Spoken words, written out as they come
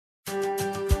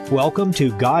Welcome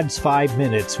to God's 5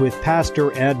 Minutes with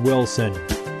Pastor Ed Wilson.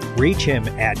 Reach him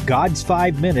at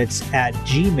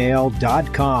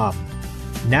gods5minutes@gmail.com.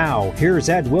 Now, here's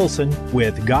Ed Wilson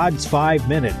with God's 5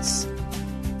 Minutes.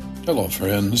 Hello,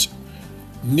 friends.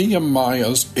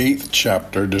 Nehemiah's 8th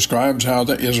chapter describes how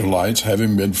the Israelites,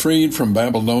 having been freed from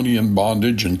Babylonian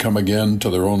bondage and come again to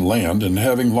their own land, and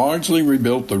having largely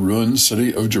rebuilt the ruined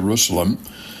city of Jerusalem,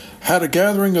 had a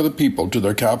gathering of the people to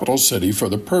their capital city for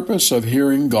the purpose of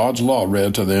hearing God's law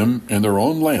read to them in their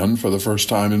own land for the first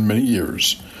time in many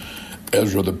years.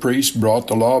 Ezra the priest brought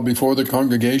the law before the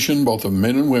congregation, both of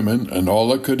men and women, and all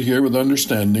that could hear with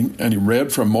understanding, and he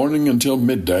read from morning until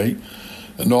midday,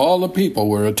 and all the people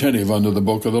were attentive unto the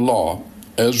book of the law.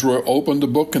 Ezra opened the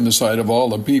book in the sight of all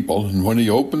the people, and when he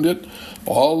opened it,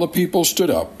 all the people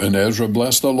stood up, and Ezra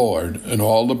blessed the Lord. And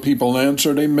all the people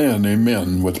answered, Amen,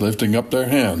 Amen, with lifting up their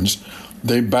hands.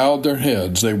 They bowed their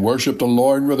heads, they worshipped the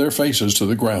Lord with their faces to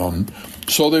the ground.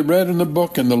 So they read in the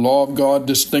book and the law of God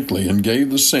distinctly, and gave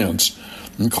the sense,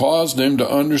 and caused them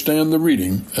to understand the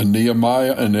reading. And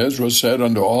Nehemiah and Ezra said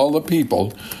unto all the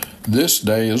people, This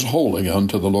day is holy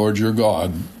unto the Lord your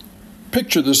God.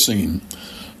 Picture the scene.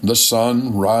 The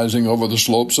sun, rising over the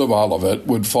slopes of Olivet,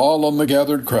 would fall on the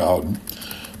gathered crowd.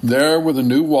 There, with the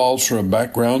new walls for a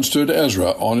background, stood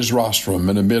Ezra on his rostrum,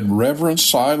 and amid reverent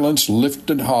silence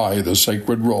lifted high the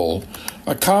sacred roll.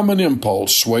 A common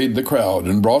impulse swayed the crowd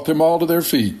and brought them all to their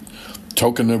feet,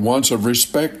 token at once of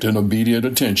respect and obedient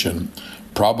attention.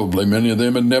 Probably many of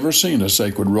them had never seen a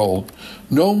sacred roll.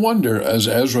 No wonder, as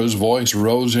Ezra's voice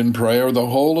rose in prayer, the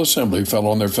whole assembly fell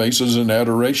on their faces in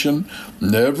adoration,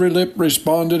 and every lip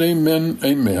responded, Amen,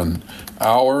 Amen.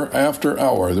 Hour after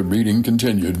hour the reading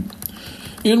continued.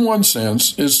 In one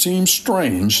sense, it seems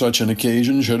strange such an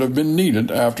occasion should have been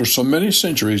needed after so many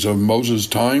centuries of Moses'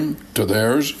 time to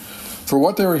theirs, for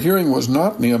what they were hearing was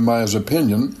not Nehemiah's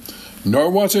opinion,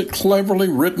 nor was it cleverly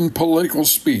written political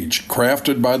speech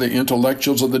crafted by the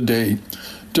intellectuals of the day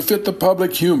to fit the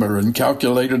public humor and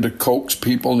calculated to coax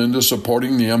people into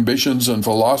supporting the ambitions and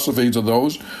philosophies of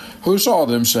those who saw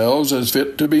themselves as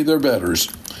fit to be their betters.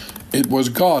 It was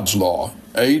God's law,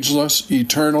 ageless,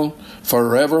 eternal,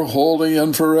 forever holy,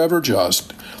 and forever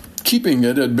just. Keeping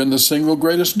it had been the single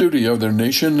greatest duty of their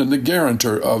nation and the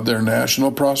guarantor of their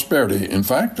national prosperity, in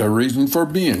fact, a reason for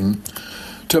being.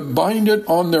 To bind it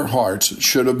on their hearts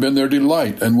should have been their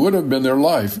delight and would have been their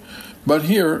life. But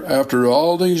here, after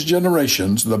all these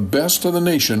generations, the best of the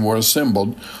nation were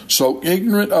assembled, so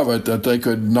ignorant of it that they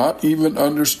could not even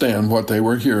understand what they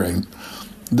were hearing.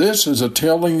 This is a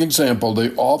telling example of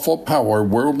the awful power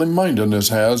worldly mindedness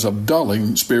has of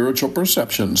dulling spiritual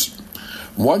perceptions.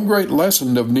 One great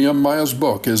lesson of Nehemiah's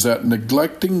book is that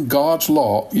neglecting God's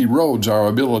law erodes our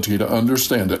ability to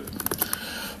understand it.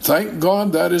 Thank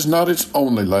God that is not its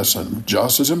only lesson.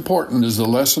 Just as important is the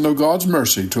lesson of God's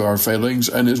mercy to our failings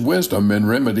and His wisdom in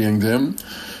remedying them,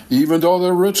 even though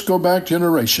their roots go back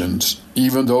generations,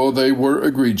 even though they were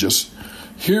egregious.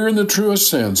 Here in the truest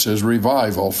sense is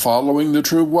revival, following the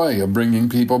true way of bringing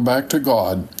people back to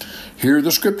God. Here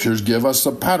the Scriptures give us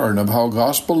the pattern of how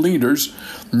gospel leaders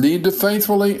need to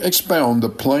faithfully expound the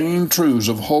plain truths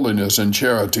of holiness and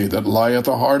charity that lie at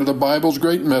the heart of the Bible's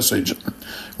great message,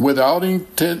 without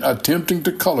attempting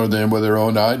to color them with their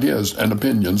own ideas and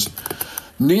opinions.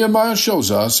 Nehemiah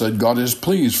shows us that God is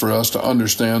pleased for us to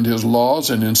understand His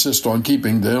laws and insist on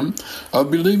keeping them,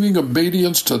 of believing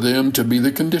obedience to them to be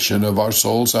the condition of our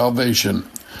soul salvation.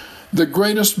 The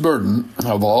greatest burden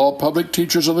of all public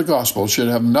teachers of the gospel should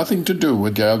have nothing to do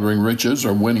with gathering riches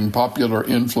or winning popular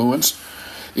influence.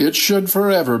 It should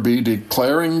forever be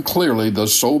declaring clearly the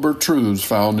sober truths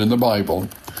found in the Bible.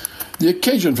 The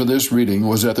occasion for this reading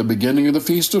was at the beginning of the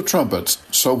Feast of Trumpets,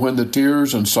 so when the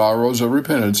tears and sorrows of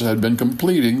repentance had been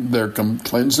completing their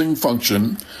cleansing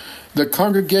function, the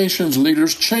congregation's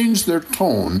leaders changed their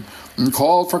tone and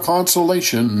called for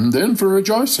consolation and then for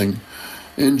rejoicing.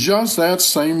 In just that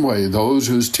same way, those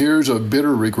whose tears of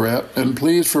bitter regret and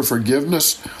pleas for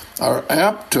forgiveness are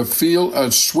apt to feel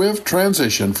a swift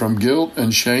transition from guilt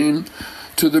and shame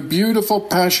to the beautiful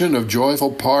passion of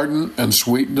joyful pardon and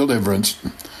sweet deliverance,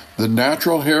 the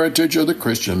natural heritage of the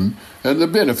Christian, and the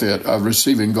benefit of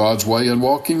receiving God's way and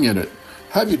walking in it.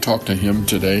 Have you talked to Him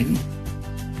today?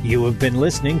 You have been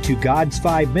listening to God's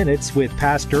 5 Minutes with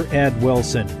Pastor Ed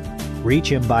Wilson.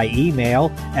 Reach him by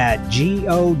email at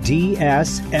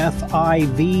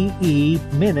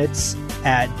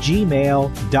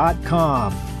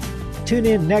godsfive-minutes@gmail.com. Tune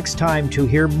in next time to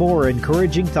hear more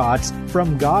encouraging thoughts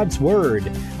from God's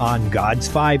Word on God's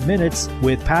 5 Minutes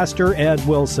with Pastor Ed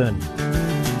Wilson.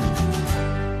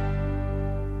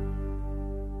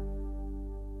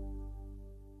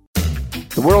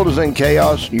 The world is in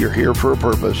chaos. You're here for a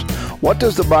purpose. What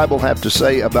does the Bible have to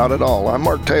say about it all? I'm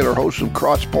Mark Taylor, host of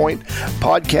Crosspoint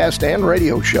podcast and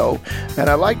radio show, and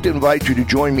I'd like to invite you to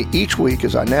join me each week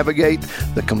as I navigate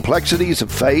the complexities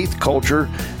of faith, culture,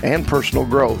 and personal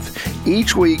growth.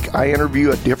 Each week, I interview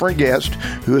a different guest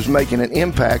who is making an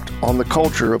impact on the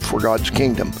culture for God's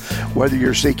kingdom. Whether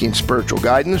you're seeking spiritual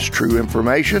guidance, true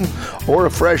information, or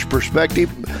a fresh perspective,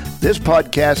 this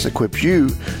podcast equips you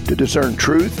to discern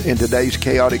truth in today's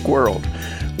chaotic world.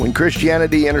 When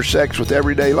Christianity intersects with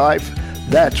everyday life,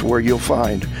 that's where you'll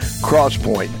find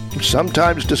Crosspoint,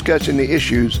 sometimes discussing the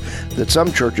issues that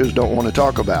some churches don't want to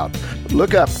talk about.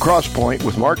 Look up Crosspoint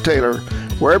with Mark Taylor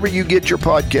wherever you get your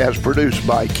podcast, produced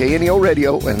by KNEO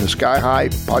Radio and the Sky High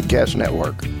Podcast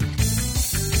Network.